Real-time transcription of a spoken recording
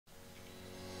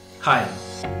Hi,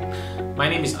 my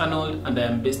name is Arnold and I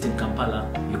am based in Kampala,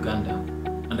 Uganda,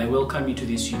 and I welcome you to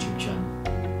this YouTube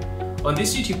channel. On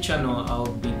this YouTube channel, I'll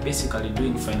be basically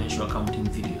doing financial accounting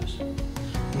videos.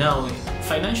 Now,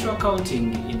 financial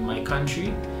accounting in my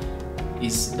country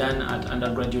is done at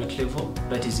undergraduate level.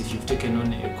 That is, if you've taken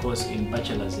on a course in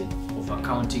Bachelor's of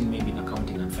Accounting, maybe in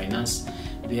Accounting and Finance.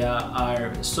 There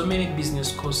are so many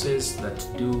business courses that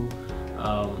do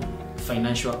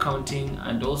financial accounting,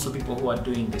 and also people who are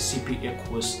doing the CPA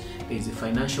course. There is a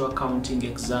financial accounting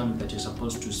exam that you're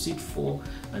supposed to sit for,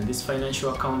 and this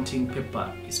financial accounting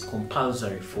paper is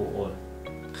compulsory for all.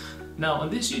 Now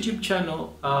on this YouTube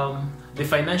channel, the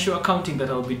financial accounting that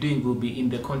I'll be doing will be in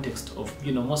the context of,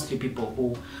 mostly people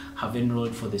who have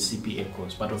enrolled for the CPA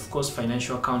course. But of course,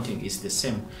 financial accounting is the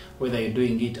same, whether you're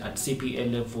doing it at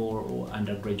CPA level or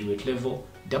undergraduate level.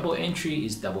 Double entry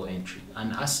is double entry.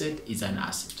 An asset is an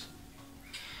asset.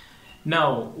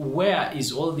 Now, where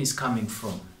is all this coming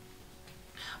from?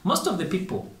 Most of the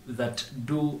people that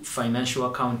do financial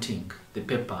accounting, the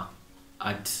paper,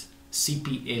 at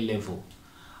CPA level,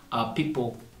 are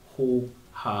people who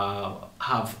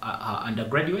have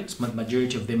undergraduates.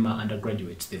 Majority of them are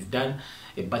undergraduates. They've done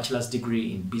a bachelor's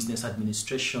degree in business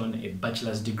administration, a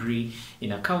bachelor's degree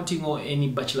in accounting, or any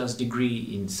bachelor's degree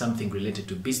in something related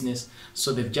to business.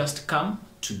 So they've just come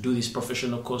to do this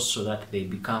professional course so that they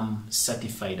become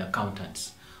certified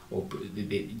accountants, or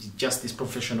just this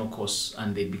professional course,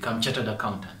 and they become chartered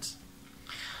accountants.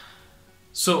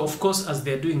 So of course, as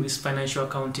they're doing this financial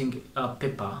accounting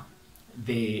paper,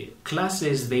 the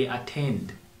classes they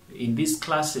attend, in these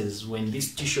classes, when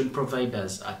these tuition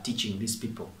providers are teaching these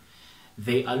people,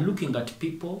 they are looking at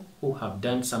people who have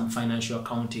done some financial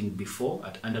accounting before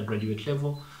at undergraduate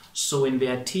level. So when they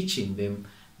are teaching them,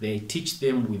 they teach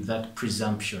them with that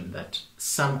presumption that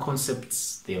some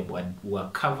concepts they were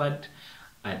covered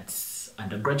at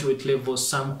undergraduate level,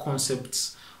 some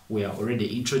concepts were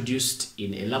already introduced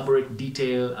in elaborate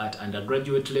detail at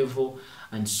undergraduate level,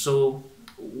 and so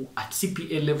at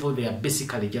CPA level, they are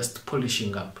basically just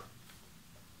polishing up.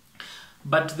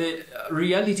 But the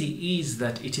reality is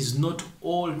that it is not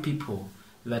all people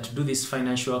that do this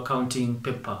financial accounting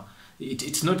paper.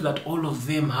 It's not that all of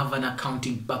them have an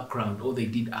accounting background or they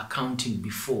did accounting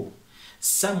before.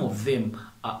 Some of them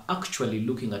are actually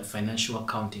looking at financial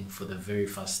accounting for the very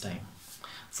first time.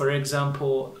 For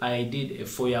example, I did a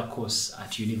 4-year course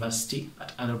at university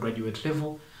at undergraduate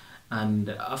level. And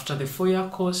after the 4-year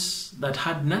course that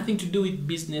had nothing to do with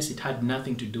business, it had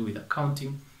nothing to do with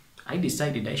accounting, I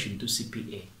decided I should do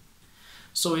CPA.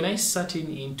 So when I sat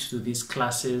into these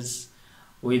classes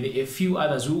with a few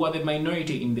others who were the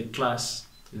minority in the class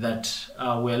that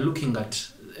were looking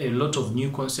at a lot of new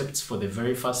concepts for the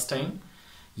very first time,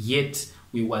 yet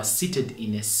we were seated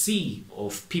in a sea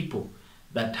of people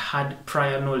that had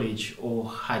prior knowledge or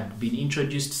had been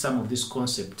introduced some of these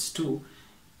concepts too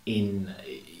in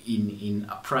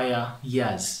prior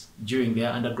years during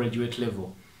their undergraduate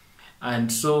level.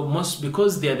 And so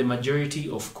because they are the majority,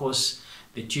 of course,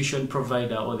 the tuition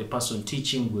provider or the person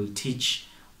teaching will teach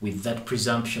with that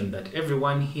presumption that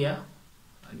everyone here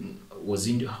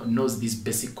knows this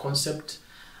basic concept,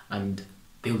 and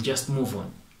they'll just move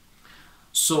on.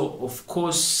 So of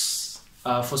course,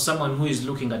 for someone who is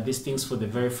looking at these things for the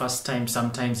very first time,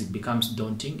 sometimes it becomes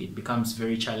daunting, it becomes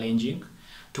very challenging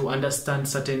to understand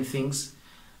certain things,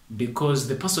 because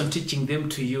the person teaching them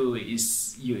to you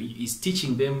is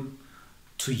teaching them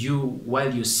to you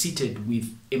while you're seated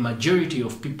with a majority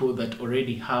of people that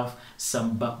already have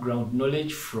some background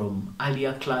knowledge from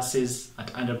earlier classes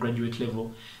at undergraduate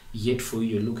level, yet for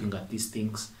you, you're looking at these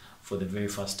things for the very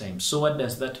first time. So what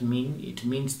does that mean? It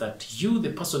means that you,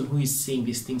 the person who is seeing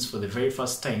these things for the very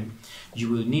first time, you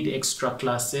will need extra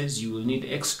classes, you will need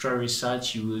extra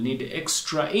research, you will need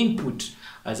extra input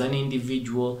as an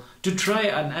individual to try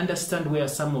and understand where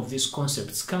some of these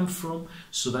concepts come from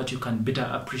so that you can better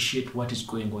appreciate what is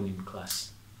going on in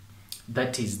class.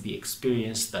 That is the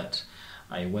experience that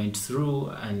I went through,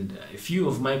 and a few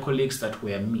of my colleagues that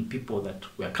were people that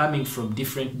were coming from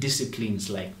different disciplines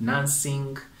like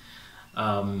nursing,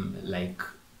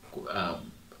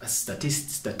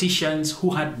 statisticians who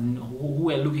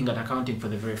were looking at accounting for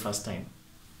the very first time.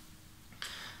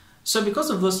 So because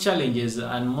of those challenges,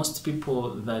 and most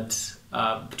people that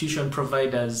tuition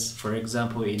providers, for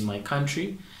example, in my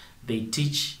country, they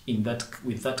teach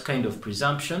with that kind of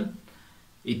presumption,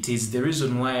 it is the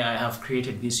reason why I have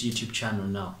created this YouTube channel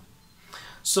now.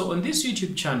 So on this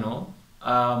YouTube channel,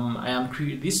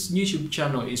 this YouTube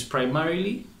channel is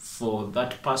primarily for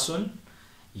that person.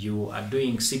 You are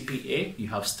doing CPA, you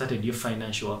have started your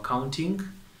financial accounting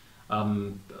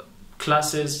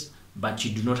classes, but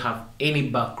you do not have any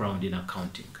background in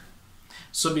accounting.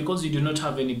 So because you do not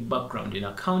have any background in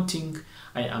accounting,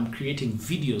 I am creating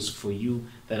videos for you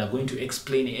that are going to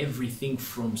explain everything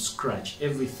from scratch,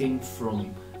 everything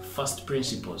from first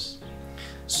principles.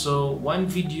 So one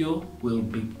video will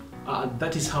be,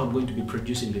 that is how I'm going to be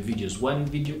producing the videos. One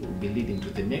video will be leading to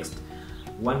the next,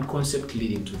 one concept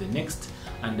leading to the next,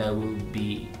 and I will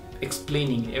be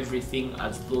explaining everything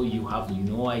as though you have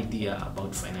no idea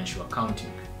about financial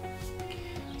accounting.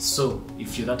 So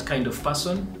if you're that kind of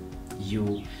person,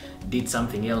 you did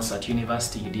something else at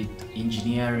university, you did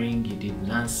engineering, you did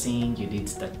nursing, you did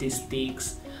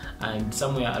statistics, and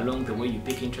somewhere along the way you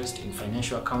pick interest in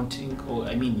financial accounting, or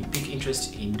you pick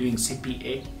interest in doing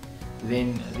CPA,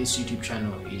 then this YouTube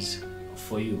channel is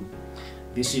for you.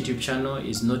 This YouTube channel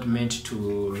is not meant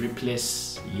to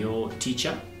replace your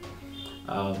teacher.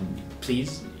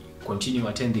 Please continue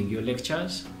attending your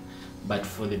lectures, but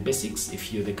for the basics,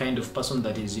 if you're the kind of person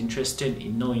that is interested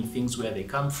in knowing things where they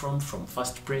come from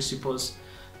first principles,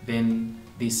 then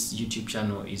this YouTube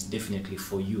channel is definitely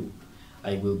for you.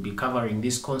 I will be covering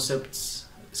these concepts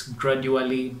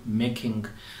gradually, making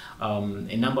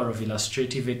a number of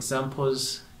illustrative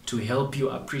examples to help you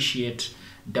appreciate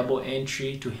double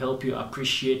entry, to help you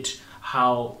appreciate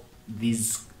how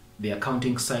the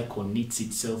accounting cycle knits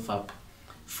itself up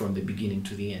from the beginning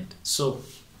to the end. So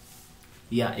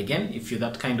yeah, again, if you're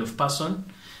that kind of person,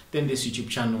 then this YouTube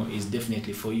channel is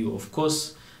definitely for you. Of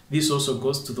course, this also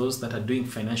goes to those that are doing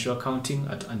financial accounting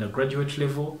at undergraduate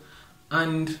level,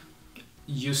 and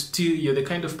you're the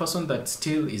kind of person that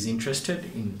still is interested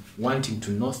in wanting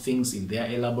to know things in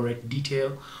their elaborate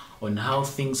detail on how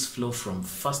things flow from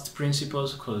first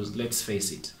principles, because let's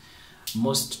face it,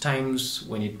 most times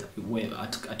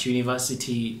at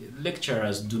university,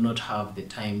 lecturers do not have the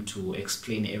time to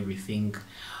explain everything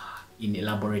in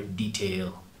elaborate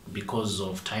detail because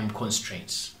of time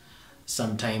constraints.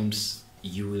 Sometimes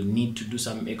you will need to do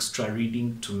some extra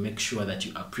reading to make sure that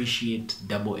you appreciate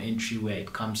double entry, where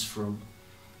it comes from.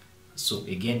 So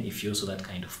again, if you're also that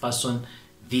kind of person,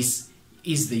 this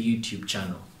is the YouTube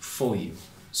channel for you.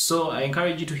 So I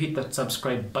encourage you to hit that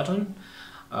subscribe button,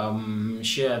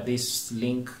 share this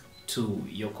link to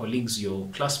your colleagues, your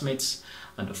classmates,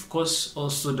 and of course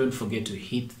also don't forget to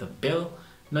hit the bell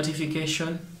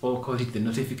notification, or call it the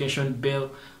notification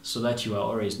bell, so that you are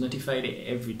always notified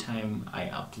every time I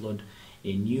upload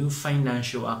a new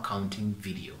financial accounting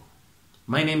video.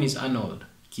 My name is Arnold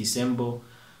Kisembo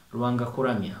Ruanga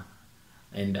Kuramya,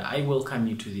 and I welcome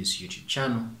you to this YouTube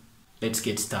channel. Let's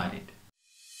get started.